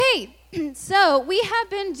So we have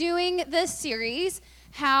been doing this series,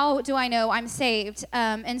 How Do I Know I'm Saved?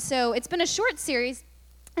 And so it's been a short series,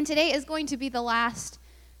 and today is going to be the last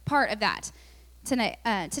part of that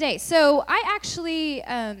today. So I actually,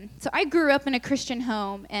 I grew up in a Christian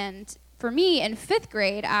home, and for me, in 5th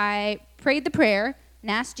grade, I prayed the prayer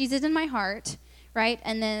and asked Jesus in my heart, right?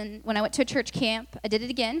 And then when I went to a church camp, I did it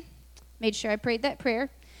again, made sure I prayed that prayer,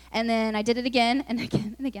 and then I did it again and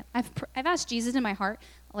again and again. I've asked Jesus in my heart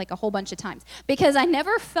like a whole bunch of times because I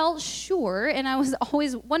never felt sure, and I was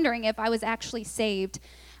always wondering if I was actually saved.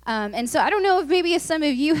 And so I don't know if maybe some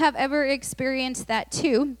of you have ever experienced that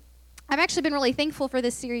too. I've actually been really thankful for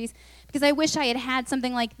this series because I wish I had had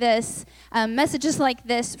something like this, messages like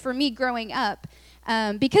this for me growing up.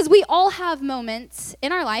 Because we all have moments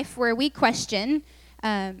in our life where we question,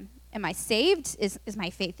 am I saved? Is my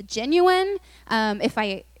faith genuine? If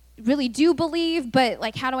I really do believe, but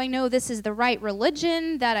like, how do I know this is the right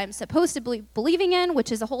religion that I'm supposed to be believing in,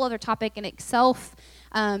 which is a whole other topic in itself.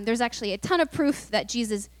 There's actually a ton of proof that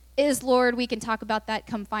Jesus is Lord. We can talk about that.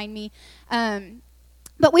 Come find me.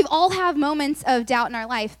 But we've all have moments of doubt in our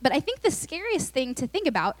life. But I think the scariest thing to think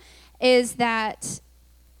about is that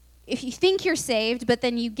if you think you're saved, but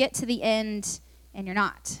then you get to the end and you're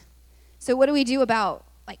not. So what do we do about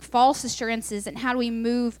like false assurances, and how do we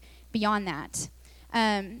move beyond that?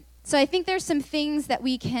 So I think there's some things that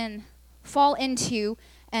we can fall into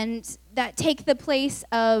and that take the place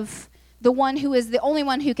of the one who is the only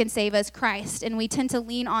one who can save us, Christ, and we tend to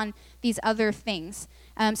lean on these other things.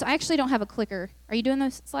 So I actually don't have a clicker. Are you doing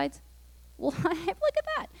those slides? Well, look at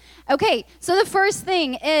that. Okay, so the first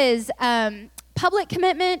thing is public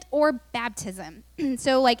commitment or baptism.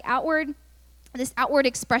 So like this outward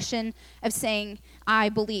expression of saying, I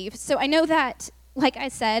believe. So I know that, like I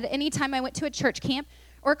said, anytime I went to a church camp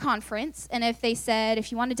or conference, and if they said,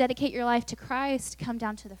 if you want to dedicate your life to Christ, come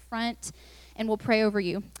down to the front and we'll pray over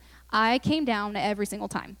you. I came down every single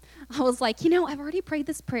time. I was like, I've already prayed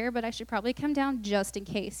this prayer, but I should probably come down just in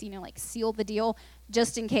case, like seal the deal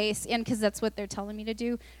just in case, and because that's what they're telling me to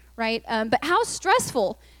do, right? But how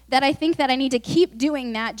stressful that I think that I need to keep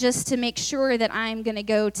doing that just to make sure that I'm going to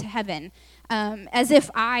go to heaven, as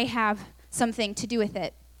if I have something to do with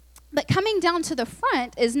it. But coming down to the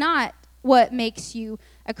front is not what makes you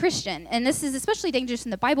a Christian. And this is especially dangerous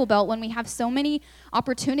in the Bible Belt when we have so many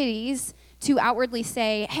opportunities to outwardly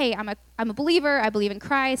say, hey, I'm a believer, I believe in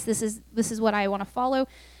Christ, this is what I want to follow.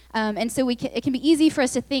 And so it can be easy for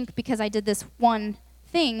us to think because I did this one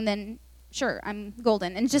thing, then sure, I'm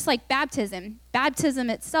golden. And just like baptism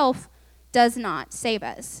itself does not save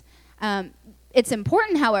us. It's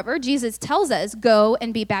important, however, Jesus tells us, go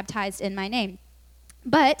and be baptized in my name.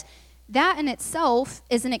 But that in itself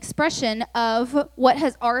is an expression of what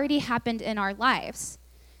has already happened in our lives.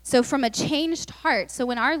 So from a changed heart, so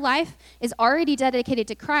when our life is already dedicated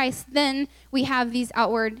to Christ, then we have these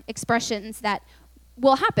outward expressions that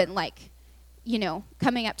will happen, like,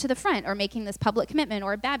 coming up to the front or making this public commitment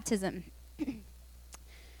or baptism.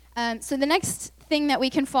 So the next thing that we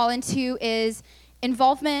can fall into is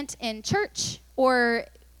involvement in church or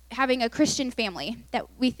having a Christian family, that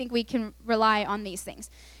we think we can rely on these things.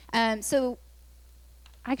 So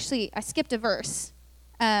actually, I skipped a verse.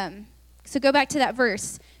 So go back to that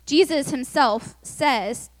verse. Jesus himself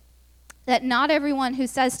says that not everyone who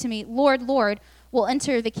says to me, Lord, Lord, will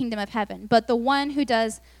enter the kingdom of heaven, but the one who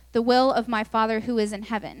does the will of my Father who is in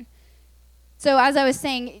heaven. So as I was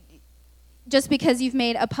saying, just because you've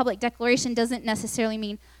made a public declaration doesn't necessarily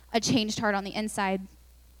mean a changed heart on the inside.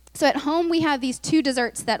 So at home, we have these 2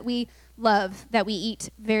 desserts that we love, that we eat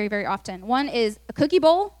very, very often. One is a cookie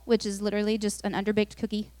bowl, which is literally just an underbaked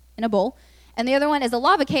cookie in a bowl. And the other one is a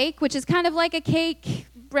lava cake, which is kind of like a cake,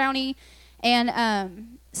 brownie.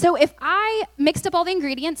 And so if I mixed up all the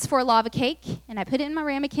ingredients for a lava cake, and I put it in my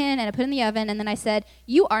ramekin, and I put it in the oven, and then I said,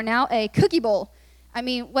 you are now a cookie bowl. I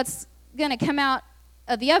mean, what's going to come out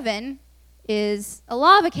of the oven is a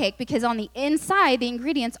lava cake, because on the inside, the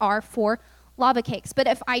ingredients are for lava cakes. But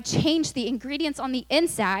if I change the ingredients on the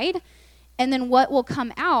inside, and then what will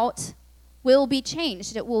come out will be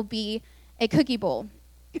changed. It will be a cookie bowl.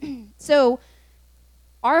 So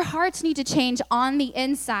our hearts need to change on the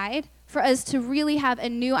inside for us to really have a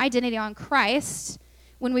new identity on Christ,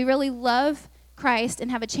 when we really love Christ and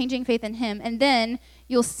have a changing faith in him. And then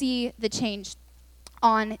you'll see the change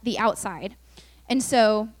on the outside. And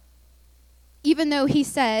so even though he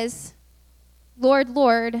says, Lord,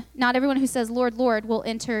 Lord, not everyone who says, Lord, Lord, will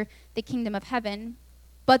enter the kingdom of heaven,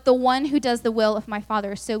 but the one who does the will of my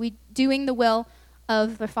Father. So we doing the will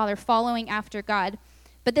of the Father, following after God.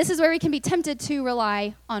 But this is where we can be tempted to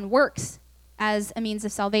rely on works as a means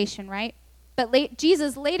of salvation, right? But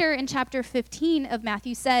Jesus later in chapter 15 of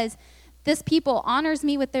Matthew says, "This people honors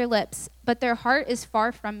me with their lips, but their heart is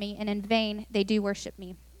far from me, and in vain they do worship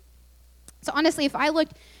me." So honestly, if I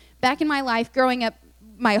looked back in my life, growing up,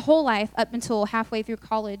 my whole life up until halfway through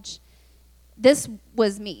college, this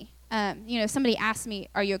was me. If somebody asked me,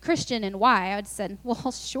 "Are you a Christian and why?" I would have said,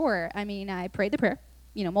 "Well, sure. I mean, I prayed the prayer,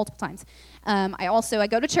 multiple times. I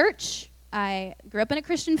go to church. I grew up in a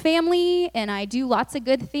Christian family, and I do lots of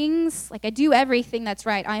good things. Like, I do everything that's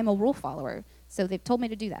right. I am a rule follower, so they've told me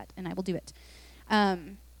to do that, and I will do it."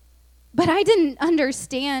 But I didn't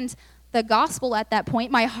understand the gospel at that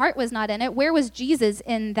point. My heart was not in it. Where was Jesus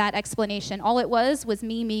in that explanation? All it was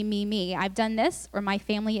me, me, me, me. I've done this, or my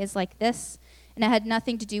family is like this, and it had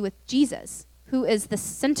nothing to do with Jesus, who is the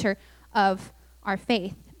center of our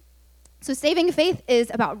faith. So saving faith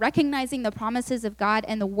is about recognizing the promises of God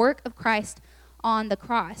and the work of Christ on the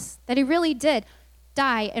cross, that he really did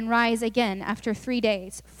die and rise again after 3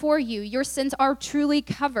 days for you. Your sins are truly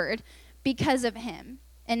covered because of him.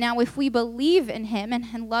 And now if we believe in him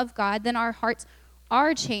and love God, then our hearts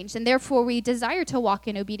are changed, and therefore we desire to walk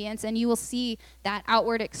in obedience, and you will see that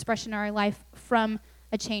outward expression in our life from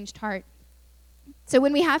a changed heart. So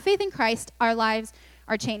when we have faith in Christ, our lives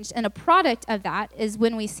are changed, and a product of that is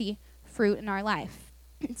when we see fruit in our life.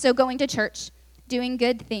 So going to church, doing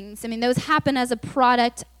good things, those happen as a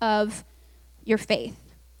product of your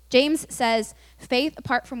faith. James says, faith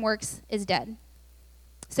apart from works is dead.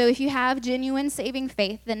 So if you have genuine saving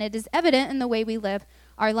faith, then it is evident in the way we live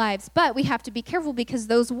our lives. But we have to be careful because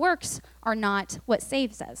those works are not what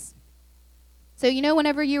saves us. So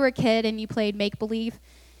whenever you were a kid and you played make-believe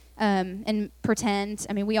and pretend,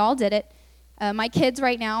 we all did it. My kids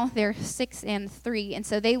right now, they're 6 and 3, and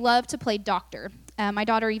so they love to play doctor. My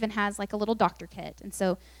daughter even has like a little doctor kit. And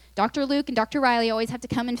so Dr. Luke and Dr. Riley always have to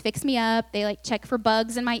come and fix me up. They check for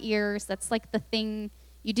bugs in my ears. That's like the thing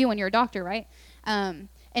you do when you're a doctor, right?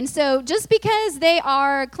 And so just because they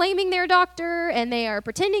are claiming they're a doctor and they are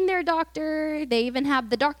pretending they're a doctor, they even have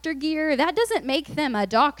the doctor gear, that doesn't make them a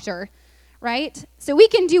doctor, right? So we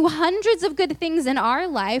can do hundreds of good things in our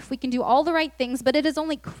life. We can do all the right things, but it is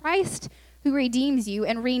only Christ who redeems you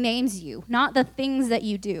and renames you, not the things that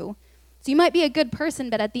you do. So you might be a good person,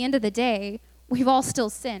 but at the end of the day, we've all still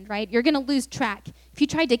sinned, right? You're going to lose track. If you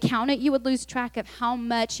tried to count it, you would lose track of how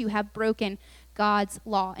much you have broken God's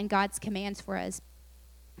law and God's commands for us.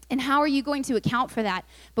 And how are you going to account for that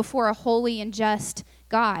before a holy and just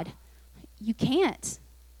God? You can't.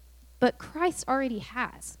 But Christ already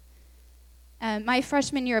has. My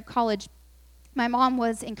freshman year of college, my mom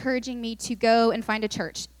was encouraging me to go and find a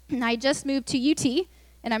church. I just moved to UT,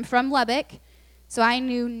 and I'm from Lubbock, so I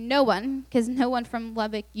knew no one, because no one from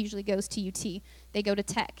Lubbock usually goes to UT. They go to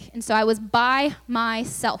Tech. And so I was by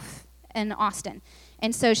myself in Austin.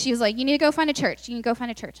 And so she was like, "You need to go find a church. You need to go find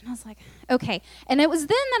a church." And I was like, okay. And it was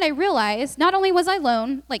then that I realized not only was I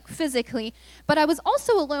alone, physically, but I was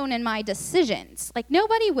also alone in my decisions.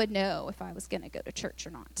 Nobody would know if I was going to go to church or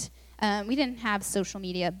not. We didn't have social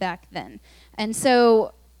media back then. And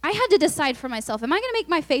so I had to decide for myself, am I going to make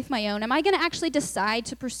my faith my own? Am I going to actually decide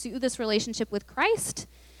to pursue this relationship with Christ?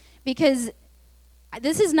 Because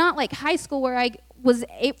this is not like high school where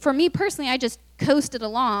for me personally, I just coasted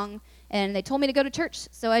along, and they told me to go to church,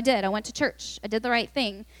 so I did. I went to church. I did the right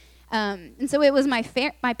thing. And so it was my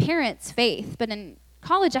parents' faith, but in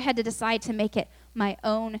college I had to decide to make it my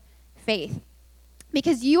own faith.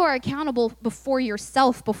 Because you are accountable before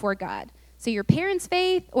yourself, before God. So your parents'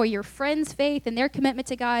 faith or your friends' faith and their commitment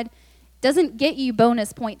to God doesn't get you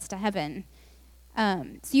bonus points to heaven.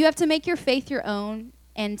 So you have to make your faith your own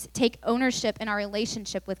and take ownership in our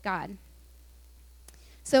relationship with God.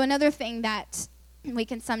 So another thing that we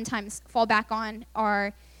can sometimes fall back on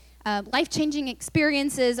are life-changing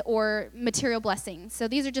experiences or material blessings. So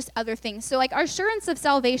these are just other things. So our assurance of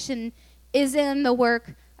salvation is in the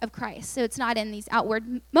work of Christ. So it's not in these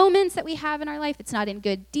outward moments that we have in our life. It's not in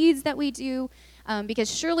good deeds that we do,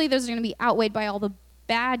 because surely those are going to be outweighed by all the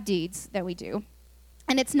bad deeds that we do.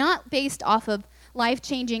 And it's not based off of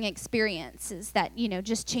life-changing experiences that,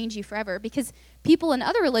 just change you forever, because people in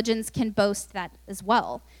other religions can boast that as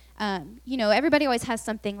well. Everybody always has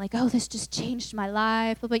something like, "Oh, this just changed my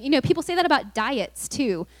life." But, people say that about diets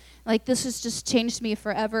too. This has just changed me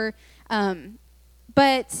forever.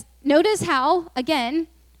 But notice how, again,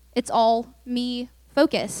 it's all me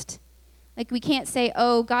focused. We can't say,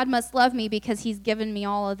 "Oh, God must love me because he's given me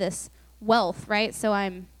all of this wealth," right? So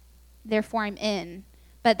therefore I'm in.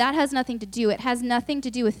 But that has nothing to do. It has nothing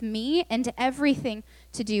to do with me and everything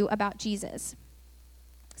to do about Jesus.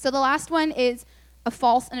 So the last one is a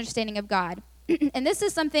false understanding of God. And this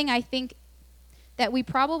is something I think that we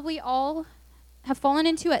probably all have fallen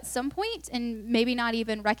into at some point and maybe not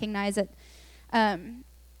even recognize it.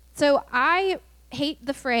 So I hate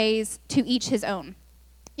the phrase, to each his own.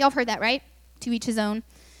 Y'all have heard that, right? To each his own.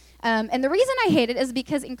 And the reason I hate it is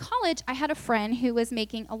because in college, I had a friend who was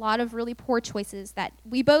making a lot of really poor choices that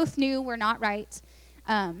we both knew were not right.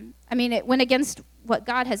 It went against what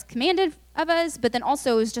God has commanded of us, but then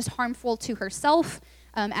also it was just harmful to herself,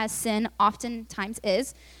 as sin oftentimes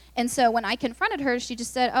is. And so when I confronted her, she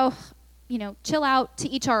just said, chill out, to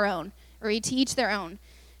each our own, or to each their own.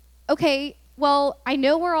 Okay, well, I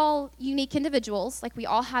know we're all unique individuals. Like, we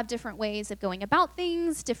all have different ways of going about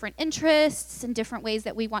things, different interests, and different ways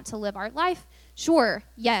that we want to live our life. Sure,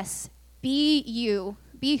 yes, be you,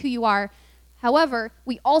 be who you are. However,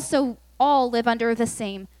 we also all live under the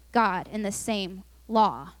same God and the same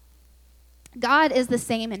law. God is the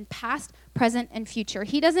same in past, present, and future.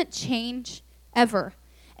 He doesn't change ever.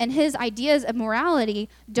 And his ideas of morality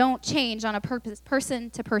don't change on a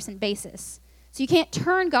person-to-person basis. So you can't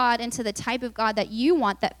turn God into the type of God that you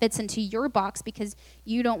want that fits into your box because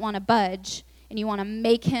you don't want to budge and you want to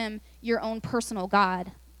make him your own personal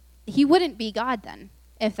God. He wouldn't be God then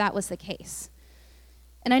if that was the case.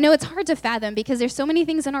 And I know it's hard to fathom because there's so many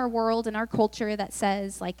things in our world and our culture that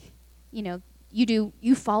says,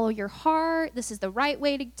 you follow your heart, this is the right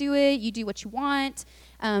way to do it, you do what you want,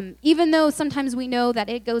 even though sometimes we know that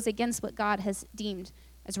it goes against what God has deemed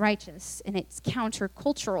as righteous and it's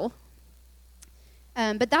countercultural.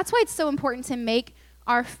 But that's why it's so important to make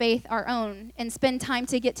our faith our own and spend time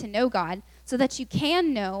to get to know God so that you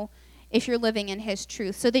can know if you're living in his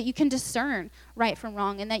truth, so that you can discern right from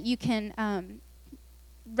wrong and that you can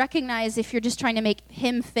recognize if you're just trying to make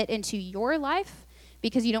him fit into your life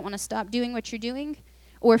because you don't want to stop doing what you're doing,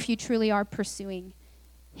 or if you truly are pursuing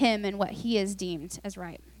him and what he has deemed as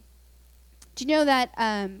right. Do you know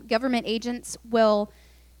that government agents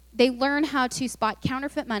they learn how to spot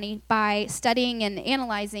counterfeit money by studying and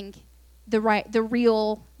analyzing the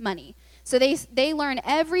real money. So they learn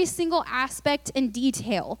every single aspect and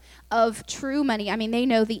detail of true money. They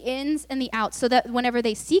know the ins and the outs so that whenever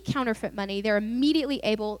they see counterfeit money, they're immediately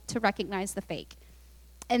able to recognize the fake.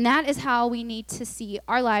 And that is how we need to see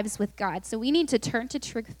our lives with God. So we need to turn to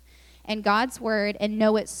truth and God's word and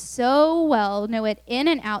know it so well, know it in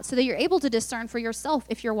and out, so that you're able to discern for yourself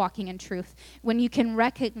if you're walking in truth, when you can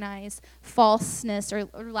recognize falseness or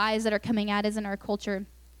lies that are coming at us in our culture,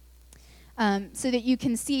 so that you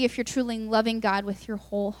can see if you're truly loving God with your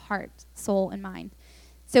whole heart, soul, and mind.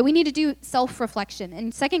 So we need to do self-reflection.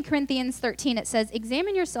 In 2 Corinthians 13, it says,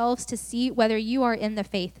 "Examine yourselves to see whether you are in the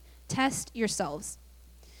faith. Test yourselves."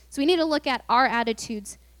 So we need to look at our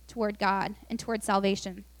attitudes toward God and toward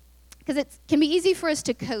salvation. Because it can be easy for us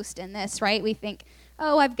to coast in this, right? We think,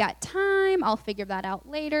 I've got time. I'll figure that out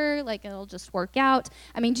later. It'll just work out.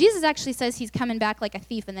 Jesus actually says he's coming back like a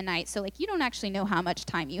thief in the night. So, you don't actually know how much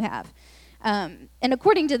time you have. And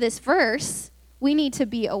according to this verse, we need to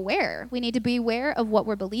be aware. We need to be aware of what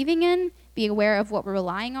we're believing in, be aware of what we're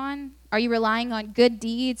relying on. Are you relying on good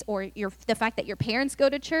deeds or the fact that your parents go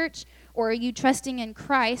to church? Or are you trusting in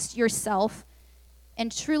Christ yourself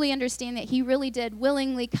and truly understand that he really did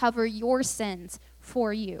willingly cover your sins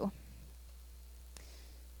for you?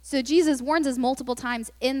 So Jesus warns us multiple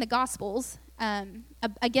times in the Gospels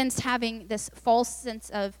against having this false sense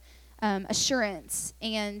of assurance.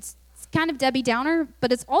 And it's kind of Debbie Downer,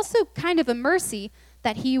 but it's also kind of a mercy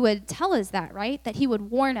that he would tell us that, right? That he would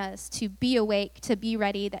warn us to be awake, to be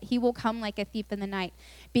ready, that he will come like a thief in the night.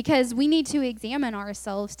 Because we need to examine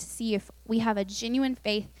ourselves to see if we have a genuine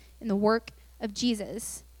faith in the work of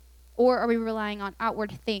Jesus, or are we relying on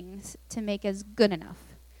outward things to make us good enough?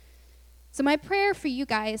 So my prayer for you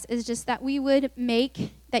guys is just that you would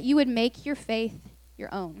make your faith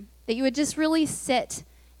your own, that you would just really sit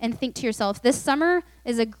and think to yourself, this summer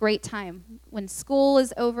is a great time. When school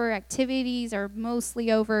is over, activities are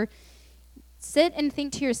mostly over, sit and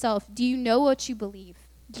think to yourself, do you know what you believe?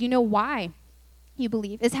 Do you know why you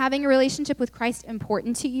believe? Is having a relationship with Christ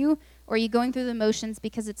important to you, or are you going through the motions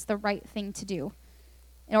because it's the right thing to do?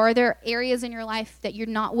 Or are there areas in your life that you're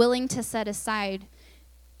not willing to set aside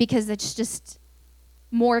because it's just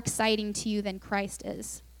more exciting to you than Christ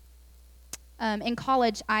is? In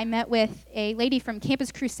college, I met with a lady from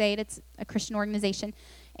Campus Crusade. It's a Christian organization.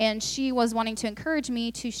 And she was wanting to encourage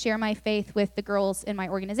me to share my faith with the girls in my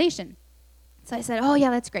organization. So I said, oh,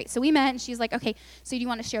 yeah, that's great. So we met, and she's like, okay, so do you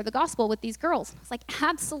want to share the gospel with these girls? I was like,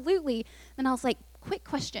 absolutely. And I was like, quick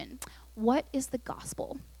question. What is the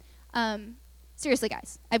gospel? Seriously,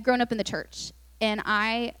 guys, I've grown up in the church. And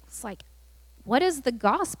I was like, what is the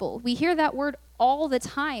gospel? We hear that word all the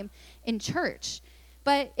time in church.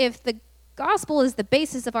 But if the gospel is the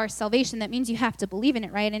basis of our salvation, that means you have to believe in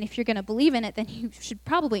it, right? And if you're going to believe in it, then you should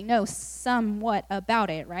probably know somewhat about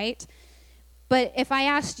it, right? But if I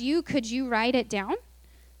asked you, could you write it down?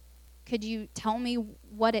 Could you tell me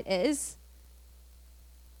what it is?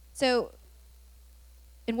 So,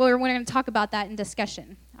 and we're going to talk about that in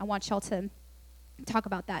discussion. I want y'all to talk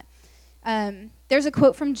about that. There's a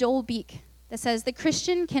quote from Joel Beek that says, "The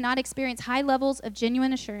Christian cannot experience high levels of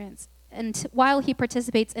genuine assurance while he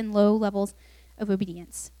participates in low levels of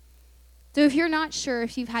obedience." So if you're not sure,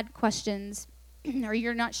 if you've had questions, or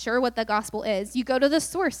you're not sure what the gospel is, you go to the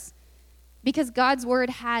source, because God's word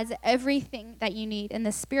has everything that you need, and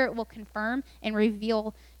the Spirit will confirm and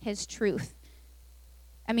reveal his truth.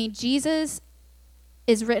 I mean, Jesus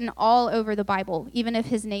is written all over the Bible, even if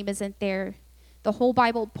his name isn't there. The whole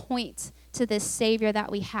Bible points to this Savior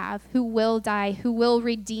that we have, who will die, who will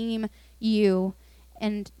redeem you,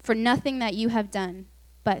 and for nothing that you have done,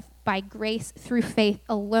 but by grace through faith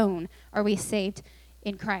alone are we saved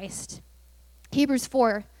in Christ. Hebrews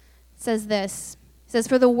 4 says this. It says,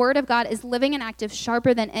 "For the word of God is living and active,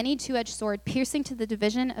 sharper than any two-edged sword, piercing to the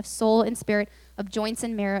division of soul and spirit, of joints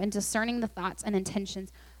and marrow, and discerning the thoughts and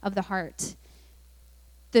intentions of the heart."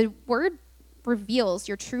 The word reveals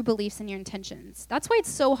your true beliefs and your intentions. That's why it's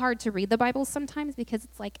so hard to read the Bible sometimes, because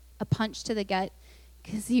it's like a punch to the gut,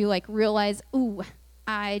 because you like realize, ooh,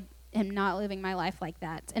 I am not living my life like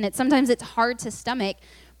that. And sometimes it's hard to stomach,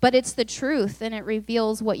 but it's the truth, and it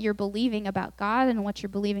reveals what you're believing about God and what you're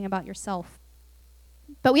believing about yourself.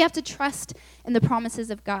 But we have to trust in the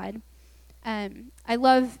promises of God. I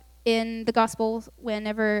love in the Gospels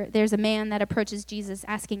whenever there's a man that approaches Jesus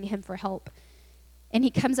asking him for help. And he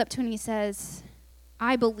comes up to him and he says,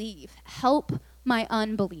 "I believe, help my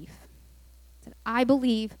unbelief." He said, "I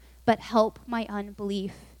believe, but help my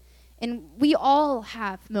unbelief." And we all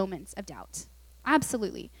have moments of doubt.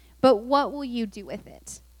 Absolutely. But what will you do with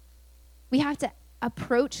it? We have to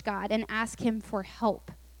approach God and ask him for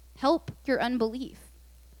help. Help your unbelief.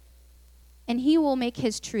 And he will make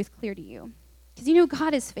his truth clear to you. Because you know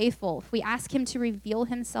God is faithful. If we ask him to reveal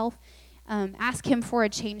himself, ask him for a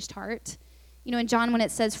changed heart. You know, in John, when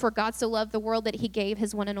it says, "For God so loved the world that he gave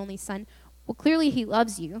his one and only son," well, clearly he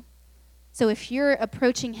loves you. So if you're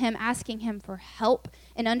approaching him, asking him for help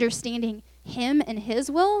and understanding him and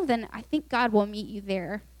his will, then I think God will meet you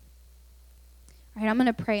there. All right, I'm going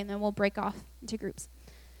to pray, and then we'll break off into groups.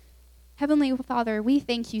 Heavenly Father, we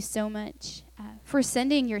thank you so much for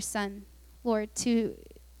sending your son, Lord, to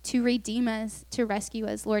redeem us, to rescue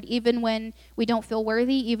us, Lord, even when we don't feel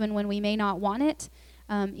worthy, even when we may not want it,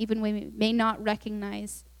 even when we may not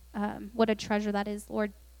recognize what a treasure that is,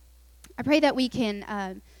 Lord. I pray that we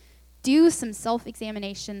can do some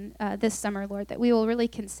self-examination this summer, Lord, that we will really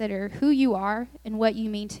consider who you are and what you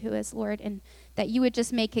mean to us, Lord, and that you would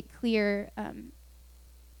just make it clear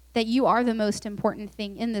that you are the most important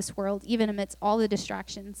thing in this world, even amidst all the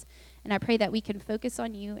distractions. And I pray that we can focus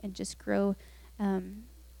on you and just grow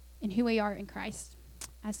in who we are in Christ.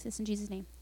 I ask this in Jesus' name.